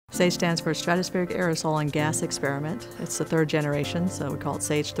SAGE stands for Stratospheric Aerosol and Gas Experiment. It's the third generation, so we call it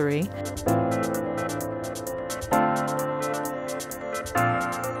SAGE 3.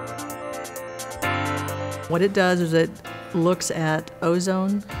 What it does is it looks at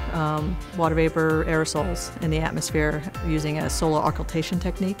ozone, water vapor aerosols in the atmosphere using a solar occultation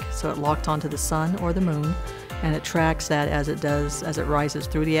technique. So it locks onto the sun or the moon, and it tracks that as it rises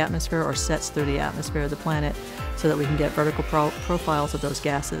through the atmosphere or sets through the atmosphere of the planet, so that we can get vertical profiles of those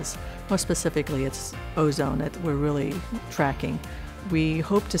gases. More specifically, it's ozone that we're really tracking. We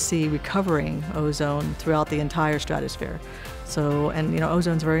hope to see recovering ozone throughout the entire stratosphere. And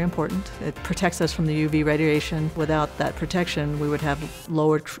ozone's very important. It protects us from the UV radiation. Without that protection, we would have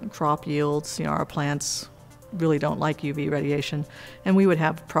lower crop yields. Our plants really don't like UV radiation, and we would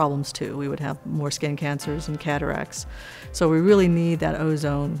have problems too. We would have more skin cancers and cataracts. So we really need that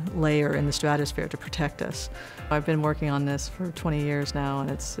ozone layer in the stratosphere to protect us. I've been working on this for 20 years now,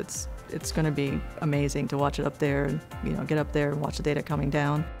 and it's going to be amazing to watch it up there and get up there and watch the data coming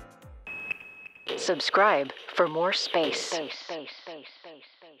down. Subscribe for more space.